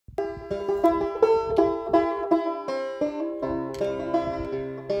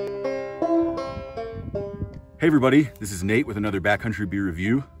Hey everybody, this is Nate with another Backcountry beer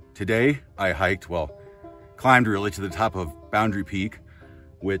review. Today I climbed really to the top of Boundary Peak,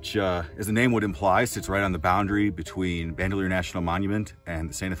 which as the name would imply, sits right on the boundary between Bandelier National Monument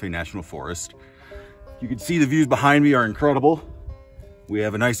and the Santa Fe National Forest. You can see the views behind me are incredible. We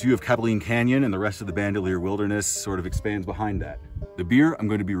have a nice view of Capitoline Canyon, and the rest of the Bandelier Wilderness sort of expands behind that. The beer I'm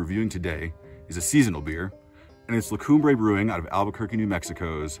going to be reviewing today is a seasonal beer, and it's Cumbre Brewing out of Albuquerque, New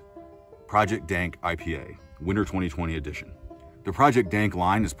Mexico's Project Dank IPA, Winter 2020 edition. The Project Dank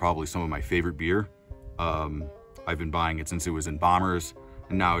line is probably some of my favorite beer. I've been buying it since it was in bombers,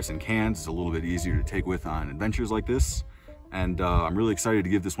 and now it's in cans. It's a little bit easier to take with on adventures like this, and I'm really excited to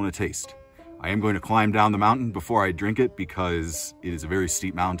give this one a taste. I am going to climb down the mountain before I drink it because it is a very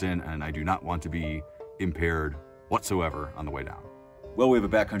steep mountain and I do not want to be impaired whatsoever on the way down. Well, we have a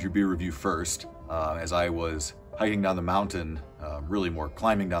backcountry beer review first. As I was hiking down the mountain, really more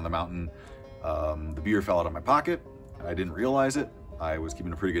climbing down the mountain, the beer fell out of my pocket. I didn't realize it. I was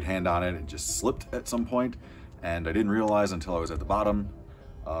keeping a pretty good hand on it. It just slipped at some point, and I didn't realize until I was at the bottom,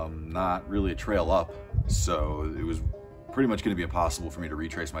 not really a trail up. So it was pretty much going to be impossible for me to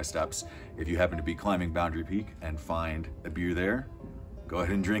retrace my steps. If you happen to be climbing Boundary Peak and find a beer there, go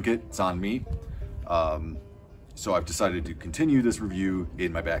ahead and drink it. It's on me. So I've decided to continue this review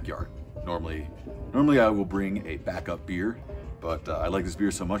in my backyard. Normally I will bring a backup beer, but I like this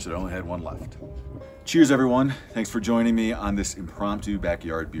beer so much that I only had one left. Cheers, everyone. Thanks for joining me on this impromptu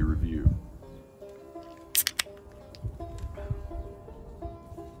backyard beer review.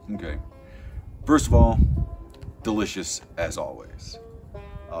 Okay, first of all, delicious as always.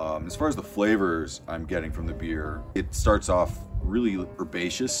 As far as the flavors I'm getting from the beer, it starts off really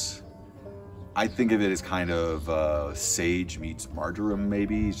herbaceous. I think of it as kind of sage meets marjoram,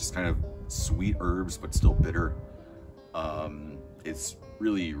 maybe. It's just kind of sweet herbs, but still bitter. It's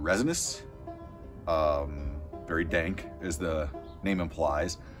really resinous, very dank, as the name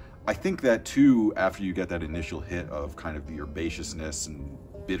implies. I think that too, after you get that initial hit of kind of the herbaceousness and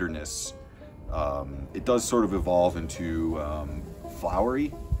bitterness, it does sort of evolve into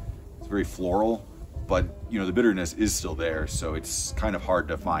flowery. It's very floral, but you know, the bitterness is still there, so it's kind of hard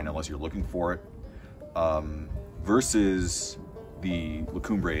to find unless you're looking for it. Versus the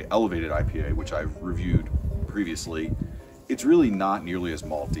Cumbre Elevated IPA, which I've reviewed previously, it's really not nearly as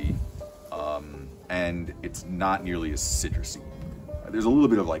malty, and it's not nearly as citrusy. There's a little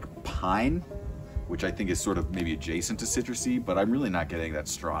bit of like pine, which I think is sort of maybe adjacent to citrusy, but I'm really not getting that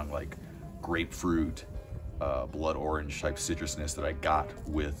strong like grapefruit, blood orange type citrusness that I got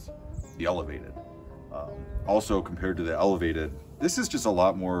with the Elevated. Also, compared to the Elevated, this is just a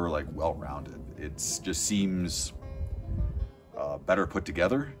lot more like well-rounded. It just seems better put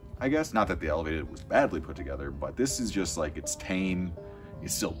together, I guess. Not that the Elevated was badly put together, but this is just like, it's tame.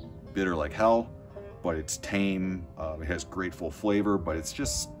 It's still bitter like hell, but it's tame. It has great full flavor, but it's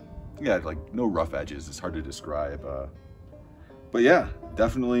just, yeah, like no rough edges. It's hard to describe. But yeah,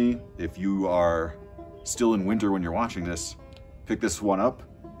 definitely, if you are still in winter when you're watching this, pick this one up.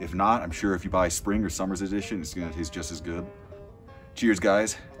 If not, I'm sure if you buy spring or summer's edition, it's gonna taste just as good. Cheers,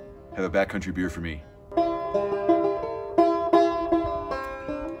 guys. Have a backcountry beer for me.